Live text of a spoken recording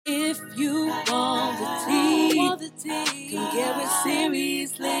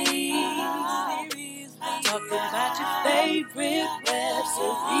favorite web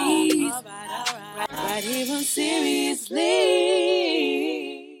series. Right here on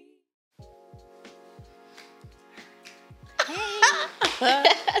Seriously.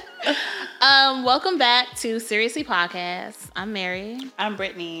 Welcome back to Seriously Podcast. I'm Mary. I'm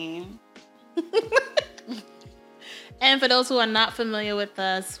Brittany. And for those who are not familiar with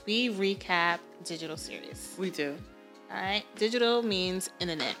us, we recap digital series. We do. All right. Digital means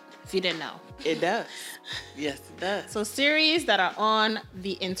internet, if you didn't know. It does. Yes, it does. So series that are on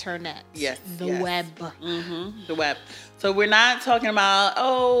the internet. Yes. The web. Mm-hmm. The web. So we're not talking about,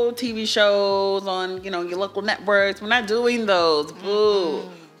 TV shows on, your local networks. We're not doing those. Boo.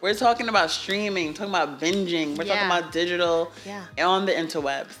 Mm-hmm. We're talking about streaming, talking about binging. We're talking about digital on the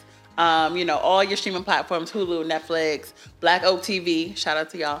interwebs. All your streaming platforms, Hulu, Netflix, Black Oak TV, shout out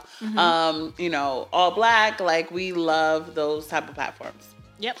to y'all. Mm-hmm. All Black, we love those type of platforms.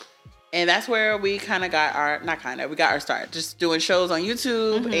 Yep. And that's where we kind of got our start. Just doing shows on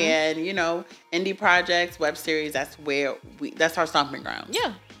YouTube and, indie projects, web series. That's our stomping ground.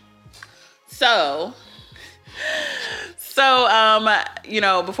 Yeah. So,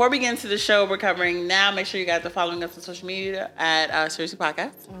 before we get into the show we're covering now, make sure you guys are following us on social media at Seriously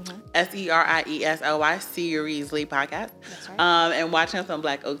Podcast. SERIESLY, Seriously Podcast. That's right. And watching us on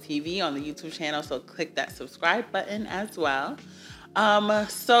Black Oak TV on the YouTube channel. So click that subscribe button as well. One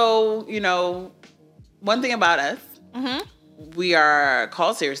thing about us, we are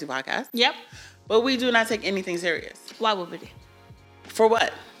called Seriously Podcast. Yep. But we do not take anything serious. Why would we? For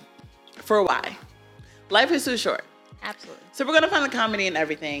what? For why? Life is too short. Absolutely. So we're going to find the comedy in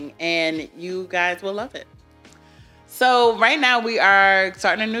everything, and you guys will love it. So right now we are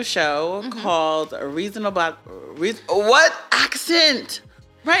starting a new show called What accent?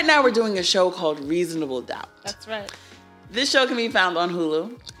 Right now we're doing a show called Reasonable Doubt. That's right. This show can be found on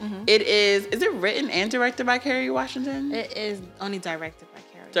Hulu. It is it written and directed by Kerry Washington? It is only directed by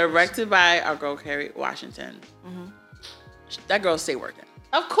Kerry. Directed by our girl Kerry Washington. That girl stay working.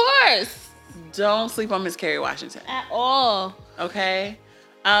 Of course. Don't sleep on Miss Kerry Washington. At all. Okay.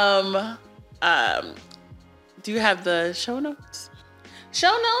 Do you have the show notes?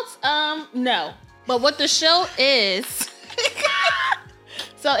 Show notes? No. But what the show is,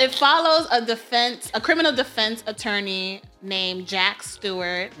 so it follows a criminal defense attorney named Jack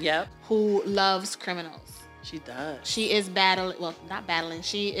Stewart. Yep. Who loves criminals. She does. She is not battling.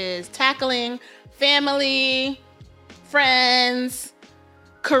 She is tackling family, friends,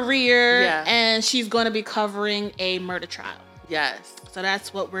 career, and she's going to be covering a murder trial. Yes. So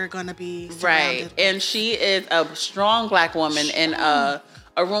that's what we're going to be surrounded right. with. And she is a strong Black woman in a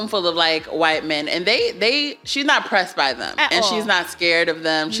room full of white men, and she's not pressed by them, and she's not scared of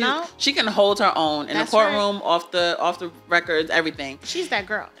them. She can hold her own in the courtroom, right. off the records, everything. She's that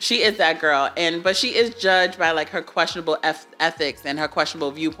girl. She is that girl, but she is judged by her questionable ethics and her questionable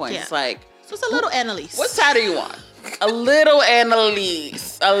viewpoints. Yeah. So it's a little Annalise. What side are you on? A little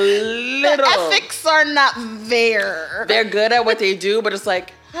Annalise. A little. The ethics are not there. They're good at what they do, but it's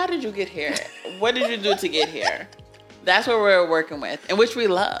how did you get here? What did you do to get here? That's what we're working with, and which we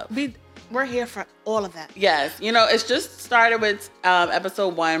love. We're here for all of that. Yes. It's just started with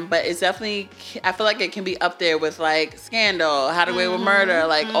episode 1, but it's definitely, I feel like it can be up there with Scandal, How to Get Away with Murder,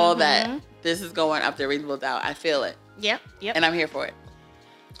 all that. This is going up there, Reasonable Doubt. I feel it. Yep. And I'm here for it.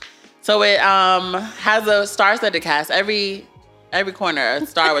 So it has a star-studded cast. Every corner, a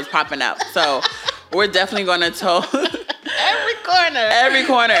star was popping up. So we're definitely going to tell every corner.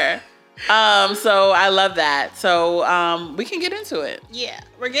 So I love that. So we can get into it. Yeah,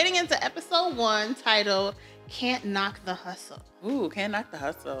 we're getting into episode 1, titled "Can't Knock the Hustle." Ooh, Can't Knock the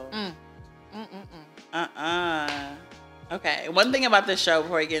Hustle. Okay. One thing about this show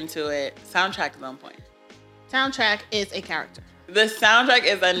before we get into it, soundtrack is on point. Soundtrack is a character. The soundtrack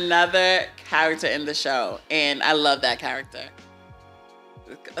is another character in the show, and I love that character.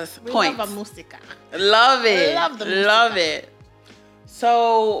 We love a musica. Love it. Love the musica. Love it.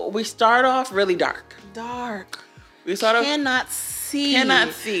 So we start off really dark. We start off cannot see.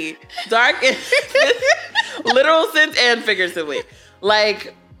 Dark in literal sense and figuratively.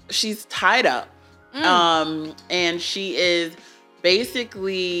 She's tied up. And she is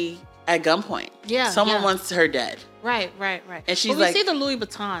basically at gunpoint. Yeah. Someone wants her dead. Right. And she's we see the Louis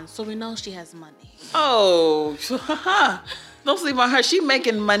Vuitton, so we know she has money. Oh, don't sleep on her. She's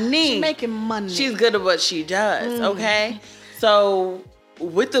making money. She's good at what she does, okay? So,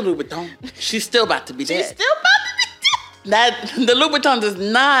 with the Louis Vuitton, she's still about to be dead. The Louis Vuitton does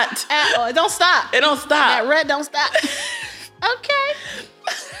not. It don't stop. It don't stop. That red don't stop. Okay.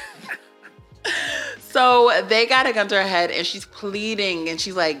 So they got a gun to her head, and she's pleading, and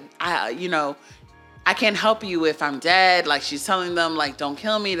she's like, I I can't help you if I'm dead. Like, she's telling them, like, don't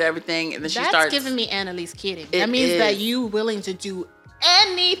kill me to everything. And then she starts. That's giving me Annalise Keating. That means that you willing to do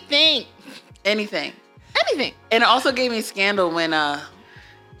anything. Anything. Anything. And it also gave me Scandal when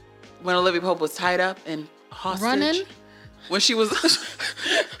Olivia Pope was tied up and hostage. Running? When she was...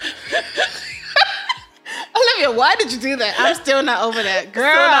 Olivia, why did you do that? I'm still not over that.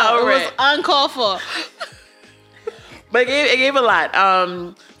 Girl, it was uncalled for. But it gave a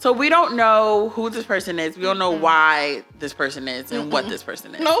lot. So we don't know who this person is. We don't know why this person is and what this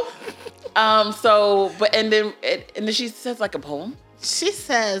person is. No. And then she says like a poem. She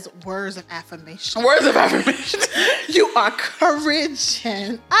says words of affirmation. Words of affirmation. You are courage.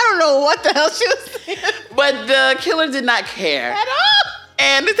 And I don't know what the hell she was saying. But the killer did not care. At all.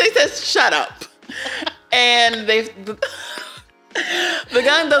 And they says, shut up. And the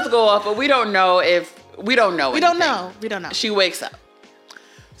gun does go off, but we don't know if... We don't know. We don't know. She wakes up.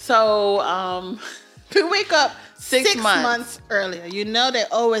 So, we wake up 6 months earlier. You know they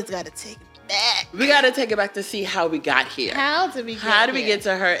always got to take it back. We got to take it back to see how we got here. How did we get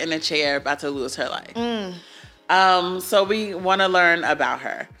to her in a chair about to lose her life? So we want to learn about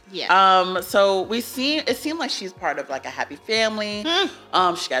her. Yeah. So it seemed like she's part of like a happy family.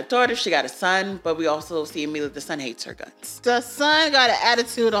 She got a daughter, she got a son, but we also see immediately the son hates her guts. The son got an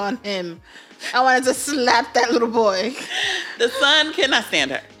attitude on him. I wanted to slap that little boy. The son cannot stand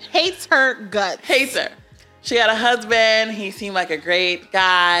her. Hates her guts. Hates her. She got a husband. He seemed like a great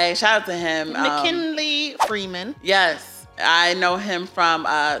guy. Shout out to him. McKinley Freeman. Yes. I know him from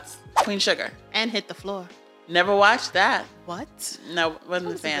Queen Sugar. And Hit the Floor. Never watched that. What? No,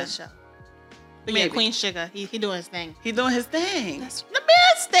 wasn't a fan. Show. But yeah, Queen Sugar. He doing his thing. He doing his thing. The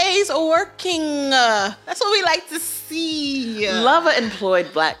man stays working. That's what we like to see. Love an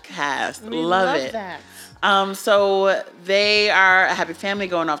employed black cast. We love it. That. So they are a happy family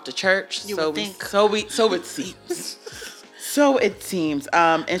going off to church. You would think. So it seems. So it seems.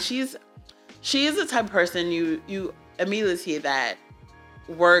 And she is the type of person you immediately see that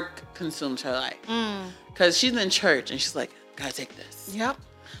work consumes her life. Because she's in church and she's like, gotta take this. Yep.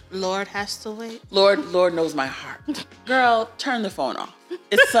 Lord has to wait. Lord knows my heart. Girl, turn the phone off.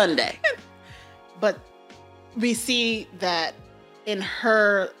 It's Sunday. But we see that in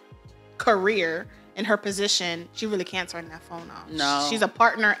her career, in her position, she really can't turn that phone off. No. She's a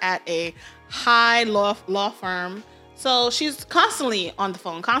partner at a high law firm. So she's constantly on the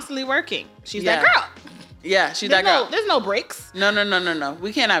phone, constantly working. She's that girl. Yeah, she's that girl. There's no breaks. No.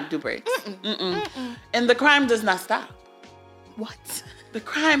 We cannot do breaks. Mm-mm. And the crime does not stop. What? The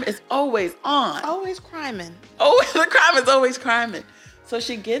crime is always on. Always criming. Oh, the crime is always criming. So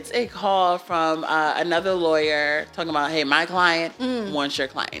she gets a call from another lawyer talking about, hey, my client wants your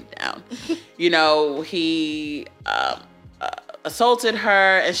client down. He assaulted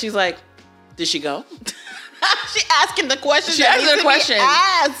her, and she's like, did she go? She asking the question. She asked her the question.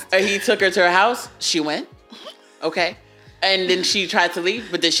 Asked. He took her to her house. She went. Okay. And then she tried to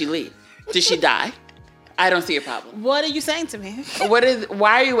leave, but did she leave? Did she die? I don't see a problem. What are you saying to me?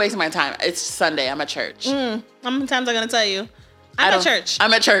 Why are you wasting my time? It's Sunday. I'm at church. How many times am I going to tell you? I'm at church.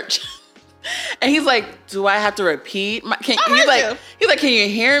 I'm at church. And he's like, do I have to repeat? He's like, can you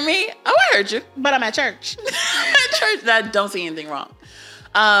hear me? Oh, I heard you. But I'm at church. I'm at church. And I don't see anything wrong.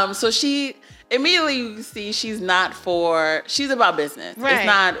 So she immediately, you see, she's about business. Right. It's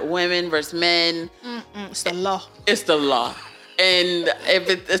not women versus men. It's the law. It's the law. And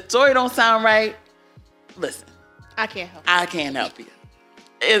if the story don't sound right, listen. I can't help you.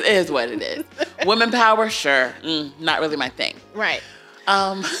 It is what it is. Women power, sure. Not really my thing. Right.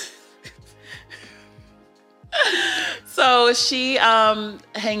 So she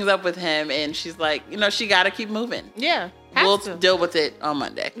hangs up with him, and she's like, she got to keep moving. Yeah. We'll deal with it on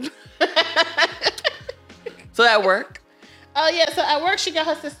Monday. So at work? Oh, yeah. So at work, she got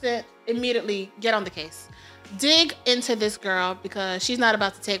her assistant immediately get on the case. Dig into this girl because she's not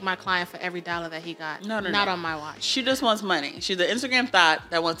about to take my client for every dollar that he got. No. Not on my watch. She just wants money. She's an Instagram thought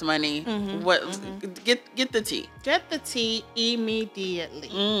that wants money. Get the tea. Get the tea immediately.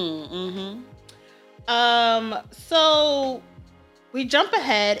 So we jump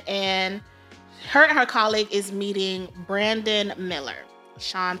ahead and her colleague is meeting Brandon Miller.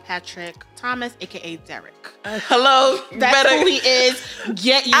 Sean Patrick Thomas, aka Derek. Hello, that's who he is.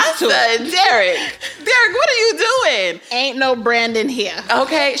 Get used to it. Derek, what are you doing? Ain't no Brandon here.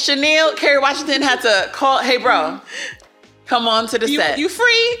 Okay, Chanel, Kerry Washington had to call. Hey, bro, come on to the set. You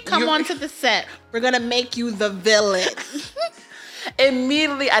free? Come on to the set. We're gonna make you the villain.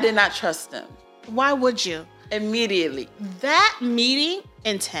 Immediately, I did not trust him. Why would you? Immediately. That meeting,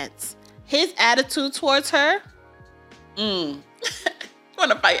 intense. His attitude towards her.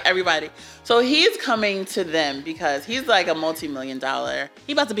 want to fight everybody. So he's coming to them because he's like a multi-million-dollar.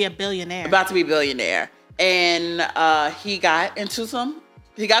 He about to be a billionaire. About to be a billionaire. And he got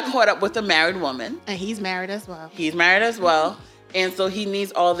caught up with a married woman. And he's married as well. He's married as well. And so he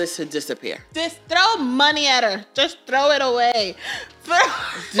needs all this to disappear. Just throw money at her. Just throw it away.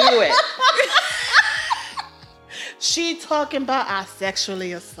 Do it. She talking about I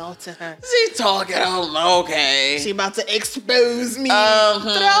sexually assaulted her. She talking, okay. She about to expose me.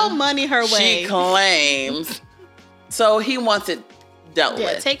 Throw money her way. She claims. So he wants it dealt with.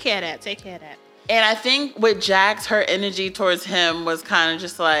 Yeah, take care of that. Take care of that. And I think with Jax, her energy towards him was kind of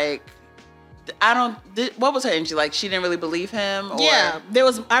just like, what was her energy? Like, she didn't really believe him? Or? Yeah, there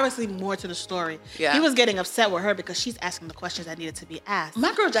was obviously more to the story. Yeah. He was getting upset with her because she's asking the questions that needed to be asked.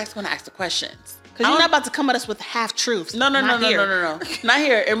 My girl Jax going to ask the questions. Because you're not about to come at us with half-truths. No. Not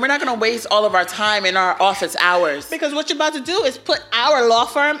here. And we're not going to waste all of our time in our office hours. Because what you're about to do is put our law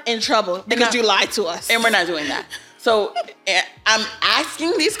firm in trouble because you lied to us. And we're not doing that. So I'm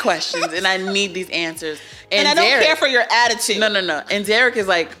asking these questions and I need these answers. And I don't care for your attitude. No. And Derek is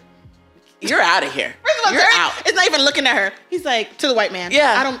like, you're out of here. You're Derek out. It's not even looking at her. He's like, to the white man.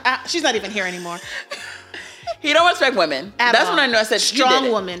 Yeah. She's not even here anymore. He don't respect women. That's when I knew. I said,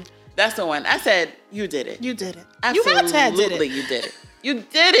 strong woman. That's the one. I said, you did it. You did it. Absolutely, you did it. You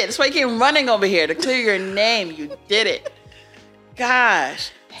did it. That's why you came running over here to clear your name. You did it.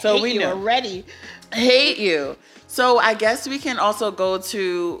 Gosh. So we knew. Already. Hate you. So I guess we can also go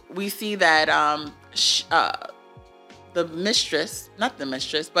to, we see that the mistress, not the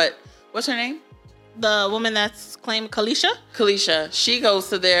mistress, but what's her name? The woman that's claimed Kalisha? Kalisha. She goes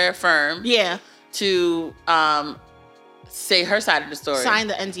to their firm. Yeah. To say her side of the story. Sign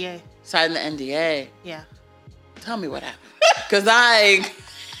the NDA. Sign the NDA. Yeah. Tell me what happened. Because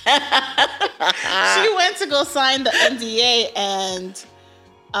she went to go sign the NDA and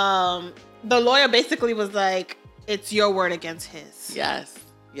the lawyer basically was like, it's your word against his. Yes.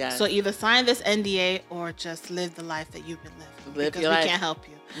 So either sign this NDA or just live the life that you've been living. Live because your life. We can't help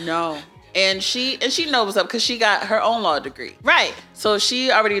you. No. And she knows what's up because she got her own law degree. Right. So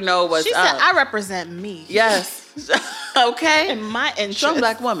she already knows what's up. She said, I represent me. Yes. Okay. In my interest. Strong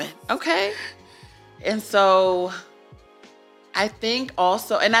black woman. Okay. And so I think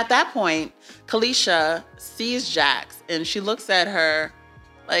also, and at that point, Kalisha sees Jax and she looks at her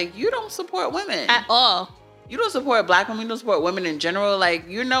like, you don't support women. At all. You don't support black women. You don't support women in general. Like,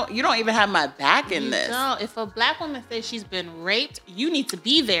 you don't even have my back in this. No, if a black woman says she's been raped, you need to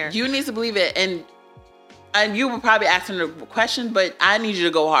be there. You need to believe it. And you were probably asking the question, but I need you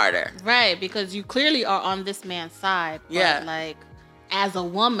to go harder. Right, because you clearly are on this man's side. But yeah. Like, as a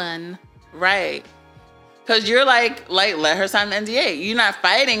woman. Right. Because you're like, let her sign the NDA. You're not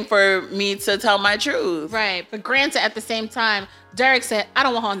fighting for me to tell my truth. Right. But granted, at the same time, Derek said, I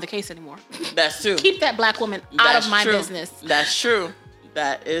don't want her on the case anymore. That's true. Keep that black woman out of my business. That's true.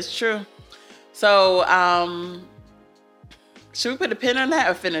 That is true. So, should we put a pin on that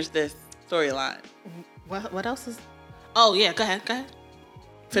or finish this storyline? What else is... Oh, yeah. Go ahead.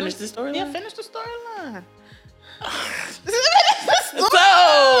 Finish the storyline? Yeah, finish the storyline.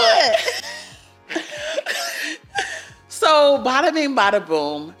 So, bada bing, bada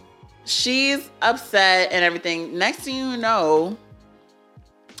boom. She's upset and everything. Next thing you know,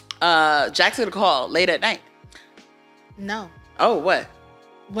 Jax got a call late at night. No. Oh, what?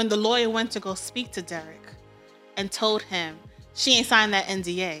 When the lawyer went to go speak to Derek and told him she ain't signed that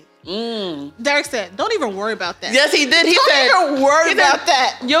NDA. Derek said, don't even worry about that. Yes, he did. He said, don't even worry about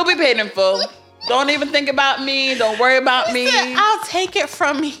that. You'll be paid in full. Don't even think about me. Don't worry about me. Said, I'll take it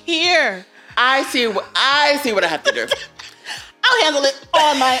from here. I see what I have to do. I'll handle it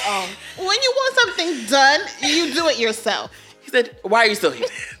on my own. When you want something done, you do it yourself. He said, why are you still here?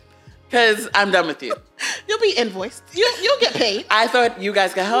 Because I'm done with you. You'll be invoiced. You'll get paid. I thought you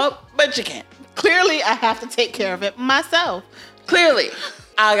guys could help, but you can't. Clearly, I have to take care of it myself. Clearly,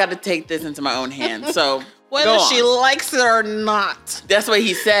 I got to take this into my own hands. So whether she likes it or not. That's what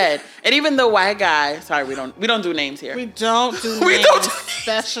he said. And even the white guy, sorry, we don't do names here. We don't do names,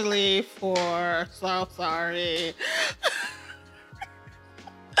 especially for so sorry.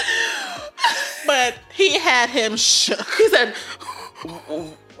 But he had him shook. He said,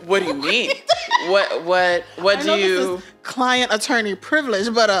 what do you mean? What do you... This is client attorney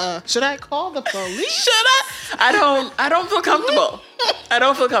privilege, but should I call the police? Should I? I don't feel comfortable. I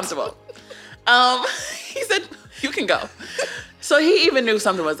don't feel comfortable. He said, you can go. So he even knew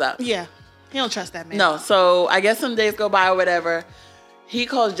something was up. Yeah. He don't trust that man. No. So I guess some days go by or whatever. He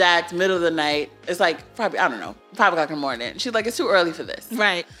calls Jax middle of the night. It's like probably, I don't know, 5 o'clock in the morning. She's like, it's too early for this.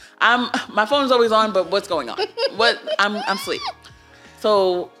 Right. My phone's always on, but what's going on? I'm asleep.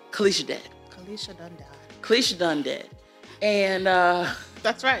 So Kalisha dead. Kalisha done died. Kalisha done dead. And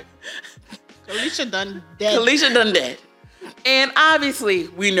That's right. Kalisha done dead. Kalisha done dead. And obviously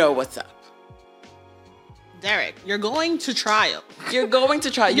we know what's up. Derek, you're going to trial. You're going to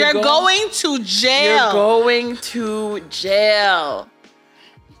trial. You're going to jail. You're going to jail.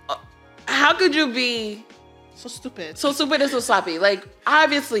 How could you be so stupid? So stupid and so sloppy. Like,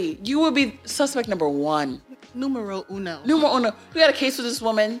 obviously, you would be suspect number one. Numero uno. Numero uno. You got a case with this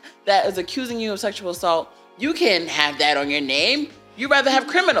woman that is accusing you of sexual assault. You can't have that on your name. You'd rather have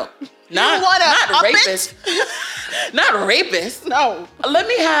criminal. Not rapist. Not rapist. No. Let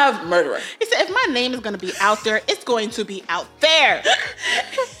me have murderer. He said, if my name is going to be out there, it's going to be out there.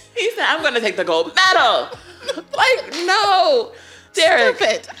 He said, I'm going to take the gold medal. Like, no. Derek.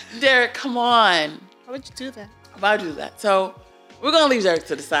 Stupid. Derek, come on. Why would you do that? Why would you do that? So, we're going to leave Derek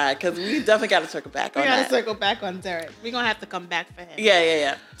to the side because we definitely got to circle back on that. We got to circle back on Derek. We're going to have to come back for him.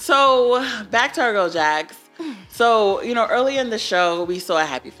 Yeah. So, back to our girl, Jax. So, early in the show, we saw a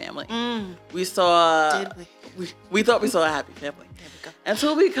happy family. We saw... Did we? We thought we saw a happy family. There we go.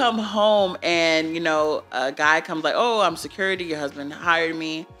 Until we come home and, a guy comes like, oh, I'm security. Your husband hired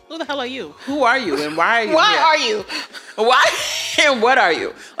me. Who the hell are you? Who are you and why are you Why here? are you? Why and what are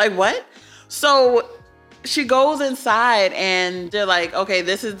you? Like, what? So she goes inside and they're like, okay,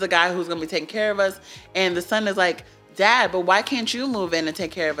 this is the guy who's going to be taking care of us. And the son is like, Dad, but why can't you move in and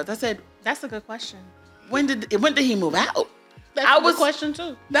take care of us? I said, that's a good question. When did he move out? That's a good question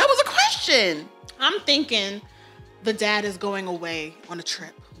too. That was a question. I'm thinking the dad is going away on a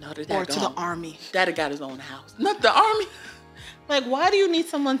trip. No, the dad or to the army. Daddy got his own house. Not the army. Like, why do you need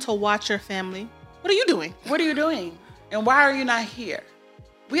someone to watch your family? What are you doing? What are you doing? And why are you not here?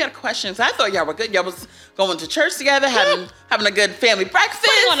 We had questions. I thought y'all were good. Y'all was going to church together, having a good family breakfast.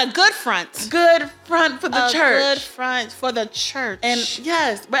 Putting on a good front. Good front for the church. Good front for the church. And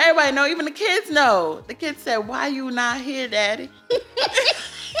yes, but everybody know, even the kids know. The kids said, why you not here, Daddy?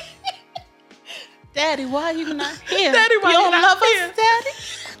 Daddy, why are you not here? Daddy, why you don't not love here? us, Daddy?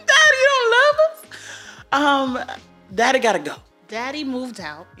 Daddy, you don't love us? Daddy gotta go. Daddy moved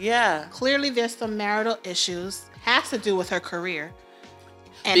out. Yeah. Clearly there's some marital issues. Has to do with her career.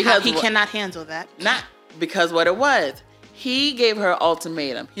 And because how he cannot handle that. Not because what it was. He gave her an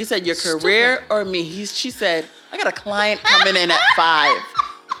ultimatum. He said, your career or me? She said, I got a client coming in at 5.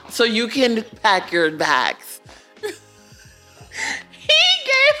 So you can pack your bags. He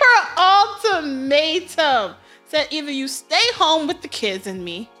gave her ultimatum. Said either you stay home with the kids and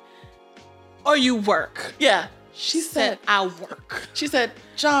me or you work. Yeah. She said, I work. She said,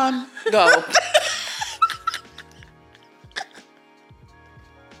 John, go.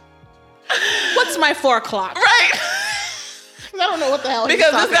 What's my 4 o'clock? Right. I don't know what the hell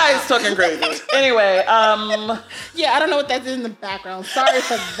because this guy is talking crazy. Anyway, yeah, I don't know what that's in the background. Sorry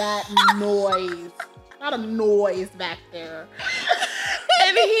for that noise. A lot of noise back there.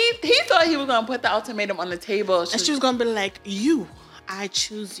 And he thought he was gonna put the ultimatum on the table. And she was gonna be like, I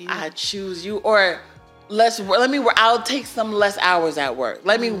choose you. I choose you. Or I'll take some less hours at work.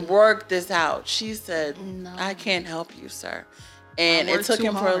 Let me work this out. She said, no. I can't help you, sir. And it took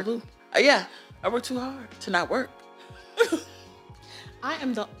him for a loop. Yeah, I worked too hard to not work. I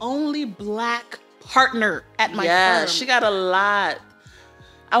am the only black partner at my firm. Yeah, she got a lot.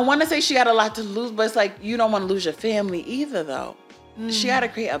 I want to say she got a lot to lose, but it's like you don't want to lose your family either, though. She got to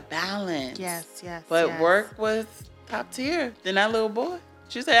create a balance. Yes. But work was top tier. Then that little boy,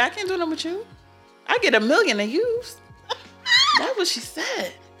 she said, I can't do nothing with you. I get $1 million to use. That's what she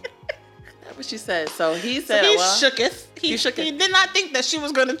said. So he said, shooketh. He did not think that she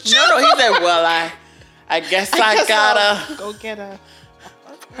was going to choose. No, he said, well, I guess I gotta go get a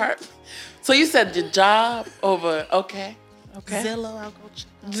part. So you said your job over, okay. Zillow, I'll go check.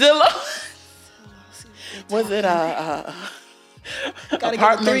 Zillow? Was it gotta get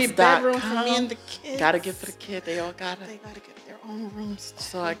a 3-bedroom for me and the kids. Gotta get for the kid. They gotta get their own rooms.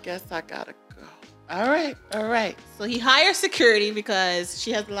 So I guess I gotta go. All right. So he hires security because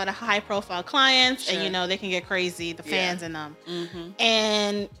she has a lot of high profile clients, sure. And they can get crazy, the fans and them. Mm-hmm.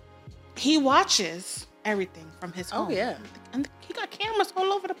 And he watches everything from his home. Oh yeah. And he got cameras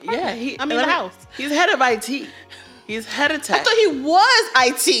all over the place. Yeah, the house. He's head of IT. He's head of tech. I thought he was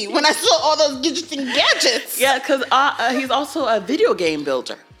IT when I saw all those gadgets and gadgets. Yeah, because he's also a video game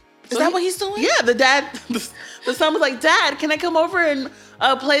builder. Is that what he's doing? Yeah, the son was like, Dad, can I come over and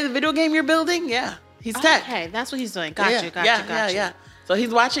play the video game you're building? Yeah, he's tech. Okay, that's what he's doing. Got you. Yeah. So he's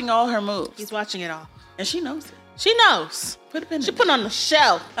watching all her moves. He's watching it all. And she knows it. She knows. Put a pin in She put on the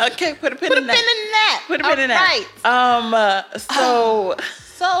shelf. Okay, put a pin in that. Put a pin in that. Put a pin in that. Right. So...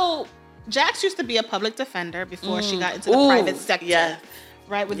 So Jax used to be a public defender before she got into the private sector. Yes.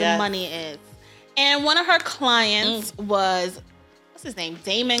 Right, where the money is. And one of her clients was, what's his name?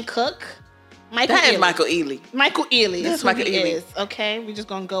 Damon Cook? Michael That Ealy. is Michael Ealy. Michael Ealy. That's Who Michael he Ealy. is, okay? We're just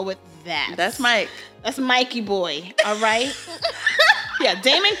going to go with that. That's Mike. That's Mikey boy, all right? Yeah,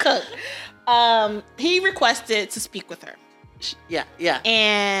 Damon Cook. He requested to speak with her. Yeah.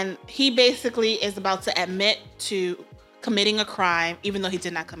 And he basically is about to admit to committing a crime, even though he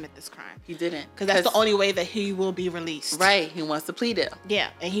did not commit this crime. He didn't. Because that's the only way that he will be released. Right. He wants to plea deal. Yeah,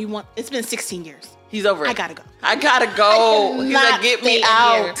 and it's been 16 years. He's over it. I gotta go. I gotta go. I He's like, cannot get me stay in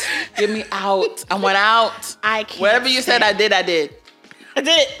out. Get me out. I went out. I can't. Whatever you said, I did. I did it.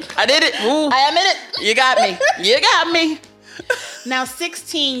 I did it. Ooh. I admit it. You got me. You got me. Now,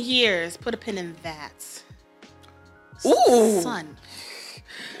 16 years. Put a pin in that. Ooh. Son.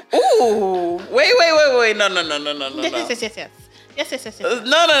 Ooh. Wait. No. Yes. No. Put a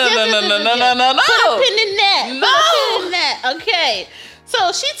pin in that. No. Put a pin in that. Okay.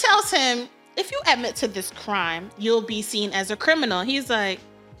 So she tells him, if you admit to this crime, you'll be seen as a criminal. He's like,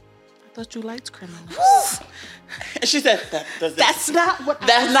 I thought you liked criminals. And she said, That's not what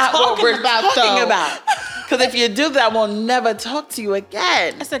That's not what we're talking though. about. Because if you do that, we'll never talk to you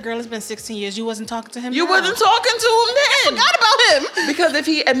again. I said, girl, it's been 16 years. You wasn't talking to him. You now. wasn't talking to him then. Forgot about him. Because if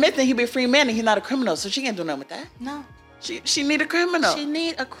he admits that he'd be a free man and he's not a criminal, so she can't do nothing with that. No. She need a criminal. She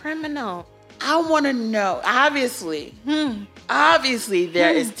need a criminal. I want to know. Obviously,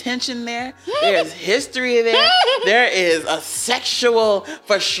 there is tension there. There is history there. There is a sexual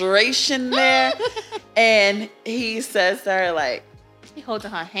frustration there. And he says to her, like, He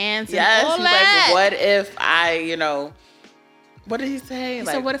holding her hands. yes. And all He's that. like, what if I, what did he say? He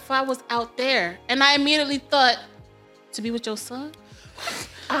said, what if I was out there? And I immediately thought, to be with your son?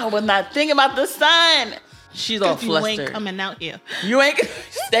 I was not thinking about the son. She's all You flustered. ain't coming out here. You ain't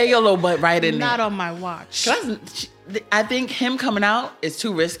stay your little butt right in Not there. on my watch. I think him coming out is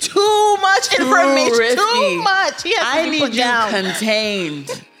too risky. Too much information. risky. Too much. He has to I be need put you down.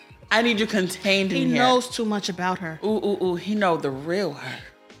 contained. I need you contained He in here. knows too much about her. Ooh. He know the real her.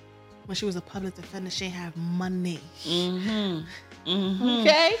 When she was a public defender, she ain't have money. Mm-hmm.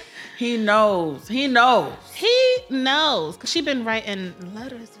 Okay? He knows. He knows. Because she been writing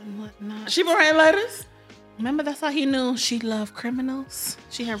letters and whatnot. She been writing letters? Remember, that's how he knew she loved criminals?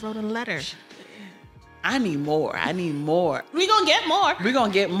 She had wrote a letter. I need more. We gonna get more. We're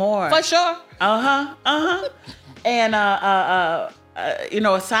gonna get more. For sure. And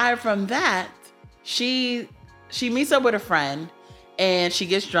aside from that, she meets up with a friend and she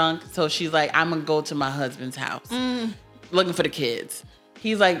gets drunk. So she's like, I'm gonna go to my husband's house looking for the kids.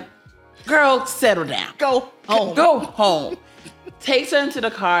 He's like, girl, settle down. Go home. Go home. Takes her into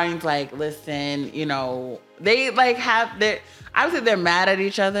the car and he's like, listen, they like have obviously they're mad at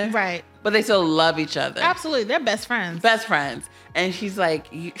each other. Right. But they still love each other. Absolutely. They're best friends. Best friends. And she's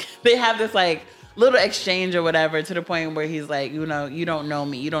like, they have this like little exchange or whatever to the point where he's like, you don't know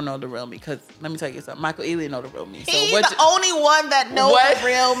me. You don't know the real me. Because let me tell you something. Michael Ealy know the real me. So He's the only one that knows the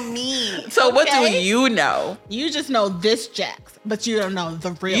real me. So what do you know? You just know this Jax, but you don't know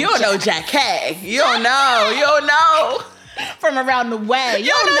the real You don't know Jack K. You don't know. From around the way. You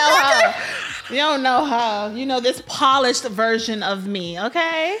don't know her. You don't know her. You know this polished version of me,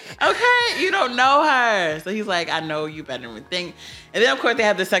 okay? Okay, you don't know her. So he's like, I know you better than we think. And then, of course, they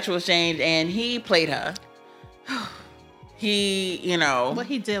have the sexual exchange, and he played her. What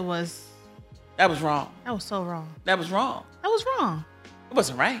he did was... That was wrong. That was so wrong. That was wrong. That was wrong. It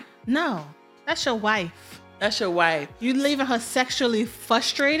wasn't right. No. That's your wife. That's your wife. You leaving her sexually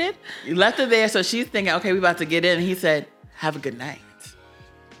frustrated? You left her there, so she's thinking, okay, we about to get in. And he said, have a good night.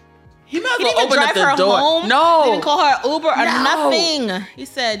 He might as well open up the door. Home. No. He didn't call her Uber or nothing. He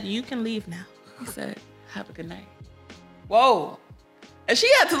said, you can leave now. He said, have a good night. Whoa. And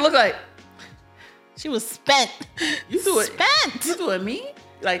she had to look like... She was spent. You doing spent. You doing me?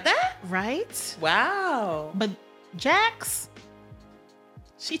 Like that? Right? Wow. But Jax,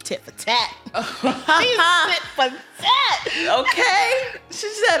 she tit for tat. She's tit for tat. Okay. She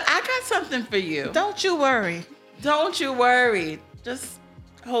said, I got something for you. Don't you worry. Don't you worry. Just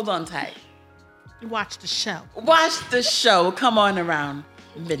hold on tight. Watch the show. Watch the show. Come on around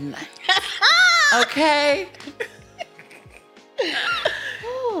midnight. Okay?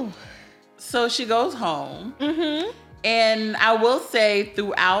 So she goes home. Mm-hmm. And I will say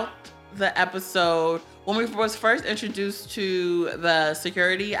throughout the episode, when we was first introduced to the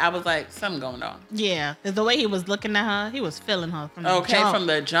security, I was like, something going on. Yeah. The way he was looking at her, he was feeling her from the jump. From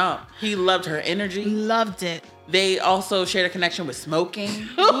the jump. He loved her energy. Loved it. They also shared a connection with smoking.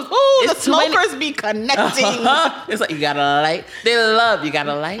 The smokers be connecting. It's like, you got a light. They love, you got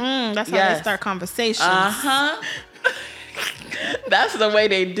a light. That's how they start conversations. That's the way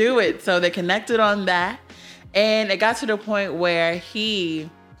they do it. So they connected on that. And it got to the point where he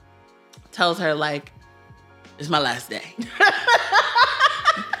tells her, like, it's my last day.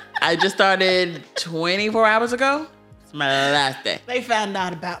 I just started 24 hours ago. It's my last day. They found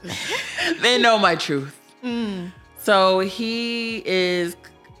out about me. They know my truth. So he is,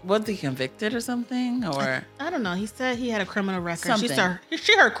 was he convicted or something? Or I don't know. He said he had a criminal record. Something.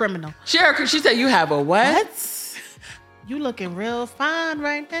 She heard criminal. She said you have a what? You looking real fine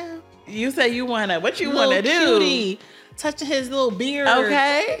right now. You say you wanna, what you Little wanna do? Cutie, touching his little beard.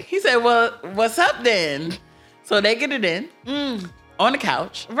 Okay. He said, well, what's up then? So they get it in on the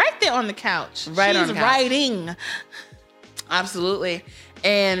couch. Right there on the couch. Right on the couch. writing. Absolutely.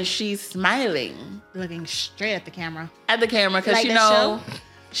 And she's smiling. Looking straight at the camera. At the camera, because Like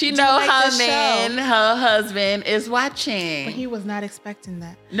she know her man, her husband is watching. But he was not expecting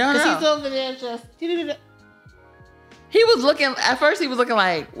that. No. Because he's over there just... He was looking, at first he was looking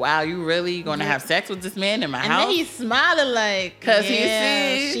like, wow, you really going to have sex with this man in my house? And then he's smiling like, because he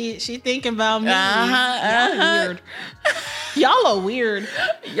sees. She thinking about me. Y'all weird. Y'all are weird.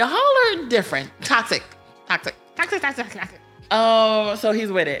 Y'all are different. Toxic. So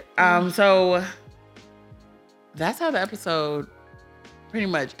he's with it. So that's how the episode pretty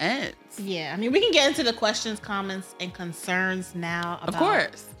much ends. Yeah, I mean, we can get into the questions, comments, and concerns now about of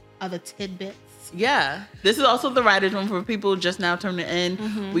course. Other tidbits. Yeah. This is also the writer's room for people just now turning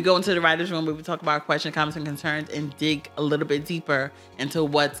in. We go into the writer's room where we talk about questions, comments, and concerns and dig a little bit deeper into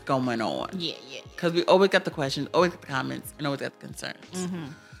what's going on. Yeah. Because we always got the questions, always got the comments, and always got the concerns.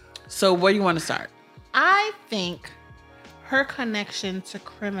 So where do you want to start? I think her connection to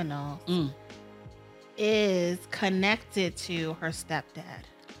criminals is connected to her stepdad.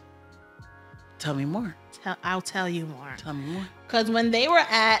 Tell me more. I'll tell you more. Tell me more. Because when they were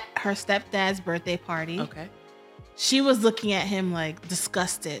at her stepdad's birthday party, she was looking at him like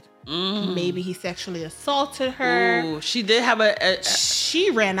disgusted. Maybe he sexually assaulted her. Ooh, she did have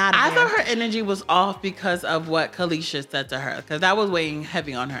she ran out of there. I thought her energy was off because of what Kalisha said to her, because that was weighing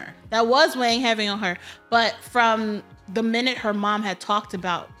heavy on her. That was weighing heavy on her. But from the minute her mom had talked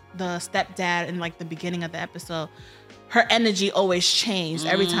about the stepdad in like the beginning of the episode, her energy always changed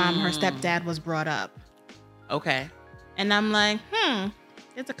every time her stepdad was brought up. Okay. And I'm like,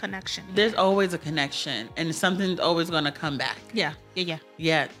 there's a connection. There's always a connection, and something's always going to come back. Yeah.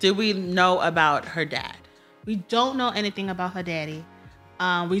 Yeah. Did we know about her dad? We don't know anything about her daddy.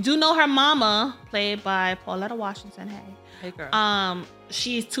 We do know her mama, played by Pauletta Washington. Hey, girl.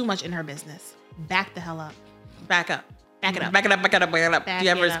 She's too much in her business. Back the hell up. Back up. Back it up. Back it up. Back it up. Back it up. Back Do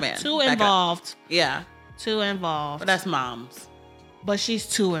you it ever up. man? Too involved. Yeah. Too involved. But that's moms. But she's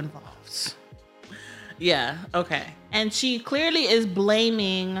too involved. Yeah. Okay. And she clearly is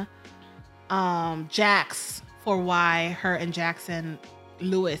blaming Jax for why her and Jackson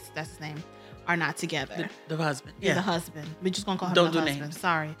Lewis, that's his name, are not together. The husband. Yeah. The husband. We're just going to call him Don't the do husband. names.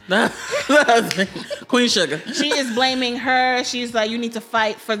 Sorry. The husband. Queen Sugar. She is blaming her. She's like, you need to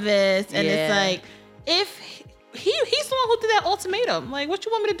fight for this. And it's like, if he's the one who did that ultimatum. Like, what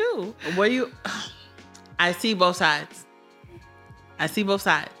you want me to do? I see both sides.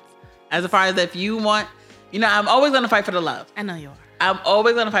 As far as if you want, I'm always going to fight for the love. I know you are. I'm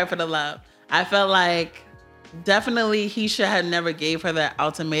always going to fight for the love. I felt like definitely he should have never gave her that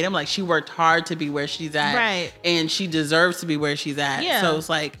ultimatum. Like, she worked hard to be where she's at. Right. And she deserves to be where she's at. Yeah. So it's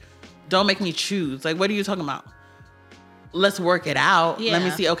like, don't make me choose. Like, what are you talking about? Let's work it out. Yeah. Let me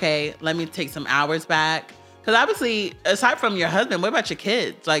see. Okay, let me take some hours back. Because obviously, aside from your husband, what about your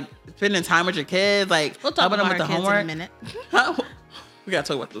kids? Like, spending time with your kids? Like, we'll talk helping about them with our the kids homework? in a minute. We gotta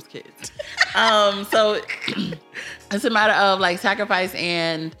talk about those kids. So it's a matter of like sacrifice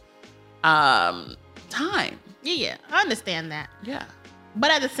and time. Yeah, I understand that. Yeah.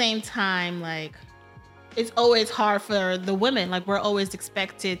 But at the same time, like, it's always hard for the women. Like, we're always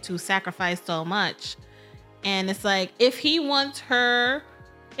expected to sacrifice so much. And it's like, if he wants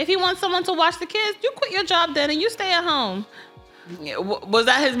someone to watch the kids, you quit your job then and you stay at home. Yeah, was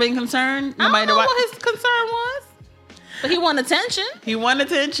that his main concern? I don't know what his concern was. But he wanted attention. He wanted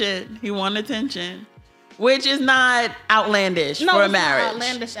attention. Which is not outlandish for a marriage. Not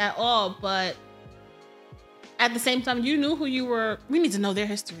outlandish at all, but at the same time, you knew who you were. We need to know their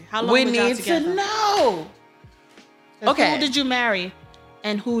history. How long were y'all together? We need to know. Okay. Who did you marry?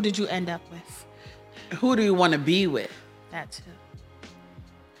 And who did you end up with? Who do you want to be with? That too.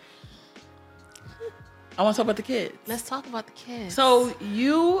 I want to talk about the kids. Let's talk about the kids. So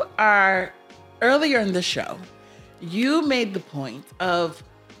you are, earlier in the show, you made the point of,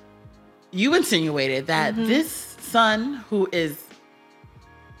 you insinuated that this son who is,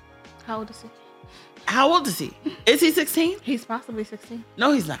 How old is he? how old is he? Is he 16? He's possibly 16.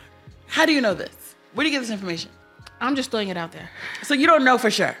 No, he's not. How do you know this? Where do you get this information? I'm just throwing it out there. So you don't know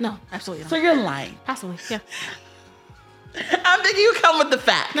for sure? No, absolutely not. So you're lying. Possibly, yeah. I'm thinking you come with the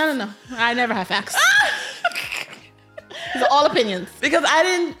facts. No. I never have facts. These are all opinions. Because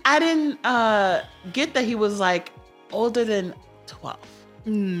I didn't get that he was like older than 12,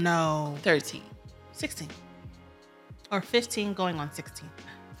 No. 13, 16. Or 15 going on 16.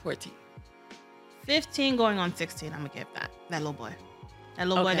 14. 15 going on 16, I'm going to give that little boy. That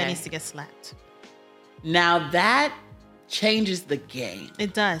little boy that Okay. needs to get slapped. Now that changes the game.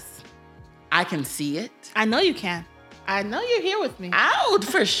 It does. I can see it. I know you can. I know you're here with me. Out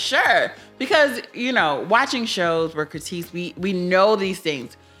for sure. Because, you know, watching shows where critiques, we know these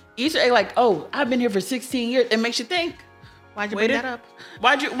things. Each day, like, oh, I've been here for 16 years. It makes you think. Why'd you Wait bring a- that up?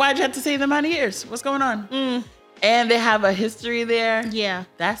 Why'd you have to say the amount of years? What's going on? And they have a history there. Yeah.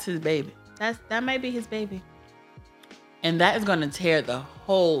 That's his baby. That might be his baby. And that is going to tear the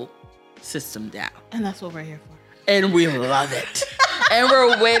whole system down. And that's what we're here for. And we love it. And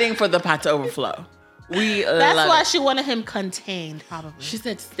we're waiting for the pot to overflow. We That's love why it. she wanted him contained, probably. She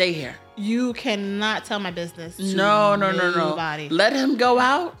said, stay here. You cannot tell my business to No. nobody. Let him go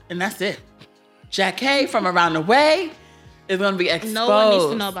out, and that's it. Jackie from around the way is going to be exposed. No one needs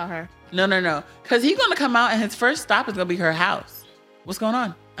to know about her. No. Because he's going to come out, and his first stop is going to be her house. What's going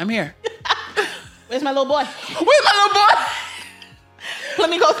on? I'm here. Where's my little boy? Where's my little boy? Let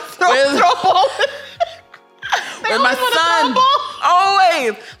me go throw Where's- a ball. Where's my always wanna son? throw a ball.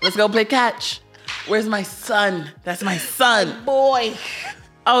 Always. Let's go play catch. Where's my son? That's my son. Boy.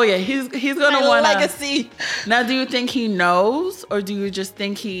 Oh yeah, he's gonna My want legacy. Now, do you think he knows, or do you just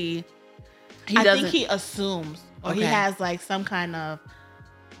think he I doesn't? think he assumes, or he Okay. has like some kind of.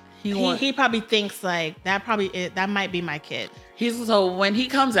 he He probably thinks like that might be my kid. he's so when he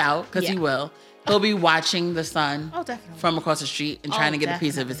comes out, because he Yeah. will, he'll be watching the son Oh, definitely. from across the street and Oh, trying to get a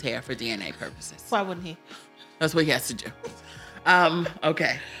piece of his hair for DNA purposes. Why wouldn't he? That's what he has to do.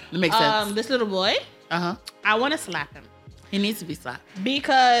 Okay, that makes sense. This little boy, Uh-huh. I want to slap him He needs to be slapped.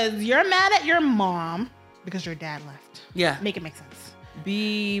 because you're mad at your mom because your dad left. Yeah. Make it make sense.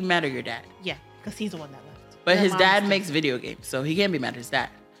 Be mad at your dad. Yeah, because he's the one that left. But Your his mom's dad the- makes video games, so he can't be mad at his dad.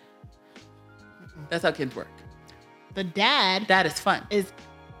 That's how kids work. the dad That is fun. is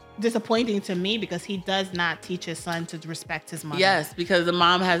disappointing to me because he does not teach his son to respect his mother. Yes, because the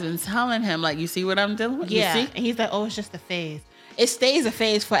mom has been telling him, like, you see what I'm dealing with? Yeah, You see? and he's like, "Oh, it's just a phase." It stays a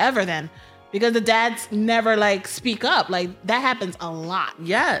phase forever then, because the dads never like speak up. Like that happens a lot.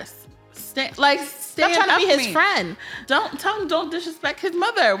 Yes. Stay Stop trying to be his me. friend. Don't tell him don't disrespect his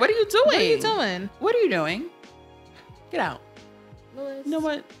mother. What are you doing? What are you doing? What are you doing? Get out. Louis? You know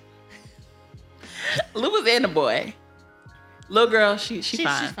what? Lou was and the boy. Little girl, she's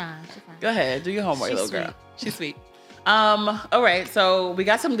fine. She's fine. She's fine. Go ahead, do your homework, She's little girl. sweet. She's sweet. All right, so we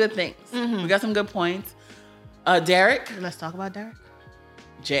got some good things. Mm-hmm. We got some good points. Derek, Let's talk about Derek.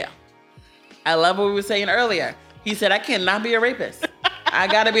 jail. I love what we were saying earlier. He said, I cannot be a rapist. I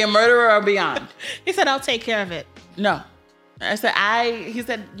gotta be a murderer or beyond. He said, "I'll take care of it." No. I said, he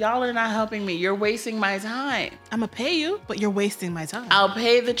said, y'all are not helping me. You're wasting my time. I'm gonna pay you, but you're wasting my time. I'll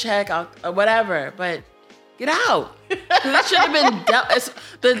pay the check, whatever, but get out. 'Cause it should have been dealt.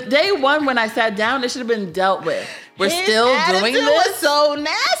 The day one when I sat down, it should have been dealt with. We're His still doing attitude this. was so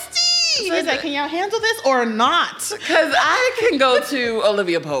nasty. He's like, "Can y'all handle this or not?" Because I can go to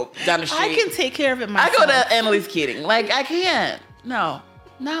Olivia Pope down the street. I can take care of it I myself. go to Annalise Keating. Like, I can't. No.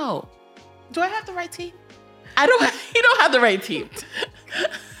 Do I have the right team? I don't. You don't have the right team.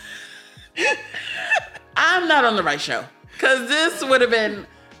 I'm not on the right show. Because this would have been.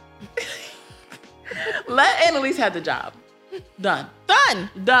 Let Annalise have the job. Done. Done.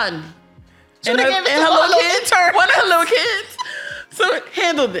 And Should've her, gave it and to her one little of those kids. One of her little kids. So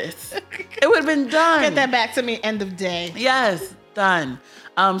handle this. It would have been done. Get that back to me. End of day. Yes, done.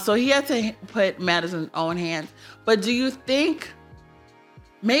 So he had to put matters in his own hands. But do you think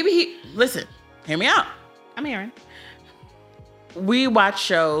maybe listen, hear me out. I'm hearing. We watch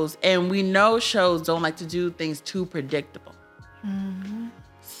shows and we know shows don't like to do things too predictable. Mm-hmm.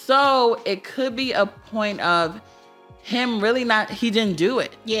 So it could be a point of him really he didn't do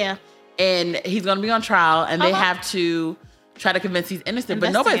it. Yeah. And he's going to be on trial and they Uh-huh. have to try to convince he's innocent,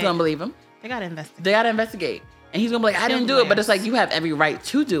 but nobody's Investigate. going to believe him. They gotta investigate. They got to investigate. And he's going to be like, I didn't do it. But it's like, you have every right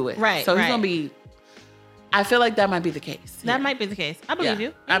to do it. Right, So he's right. going to be, I feel like that might be the case. That Yeah. might be the case. I believe Yeah.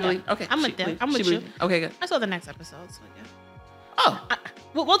 you. I Yeah. believe. Okay. I'm She with them. believe- I'm she with you. believe. Okay, good. I saw the next episode, so yeah. Oh,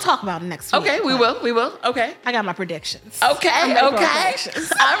 We'll talk about it next week. Okay, we will. Okay. I got my predictions. Okay, I'm ready for my okay.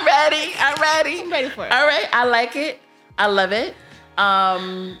 predictions. I'm ready. I'm ready for it. All right, I like it. I love it.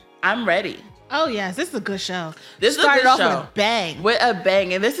 I'm ready. Oh yes, this is a good show. This started is a good off show. with a bang. With a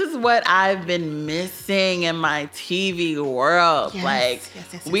bang. And this is what I've been missing in my TV world. Yes,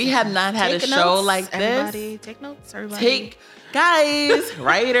 we have not had Take a show notes, like this. Everybody, take notes, everybody. Guys,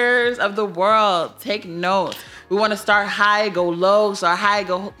 writers of the world, take notes. We want to start high, go low, start high,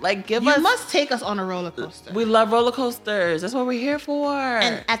 go, give us. You must take us on a roller coaster. We love roller coasters. That's what we're here for.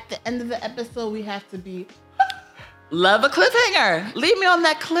 And at the end of the episode, we have to be. Love a cliffhanger. Leave me on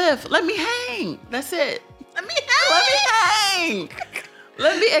that cliff. Let me hang. That's it. Let me hang.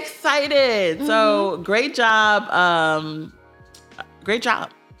 Let me excited. Mm-hmm. So great job. Great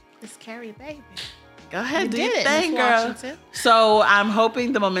job. It's Carrie, baby. Go ahead, You do did your it, thing, Miss girl. Washington. So I'm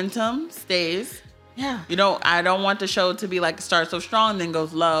hoping the momentum stays. Yeah. I don't want the show to be start so strong, then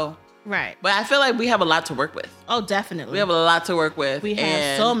goes low. Right. But I feel like we have a lot to work with. Oh, definitely. We have a lot to work with. We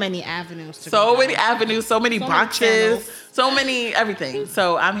have so many avenues to so go many down. avenues, so many So many boxes, channels. so many everything.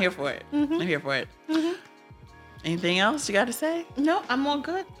 So I'm here for it. Mm-hmm. I'm here for it. Mm-hmm. Anything else you got to say? No, I'm all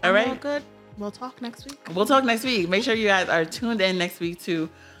good. All right. All good. We'll talk next week. We'll talk next week. Make sure you guys are tuned in next week to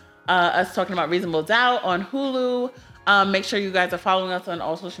us talking about Reasonable Doubt on Hulu. Make sure you guys are following us on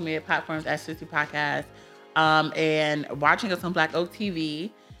all social media platforms at Sissy Podcast, and watching us on Black Oak TV,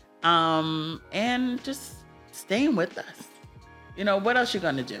 and just staying with us. What else you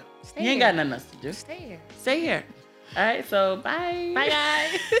gonna do? Stay You ain't here. got nothing else to do. Stay here. Stay here. All right. So bye. Bye,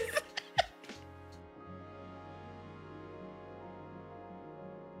 guys.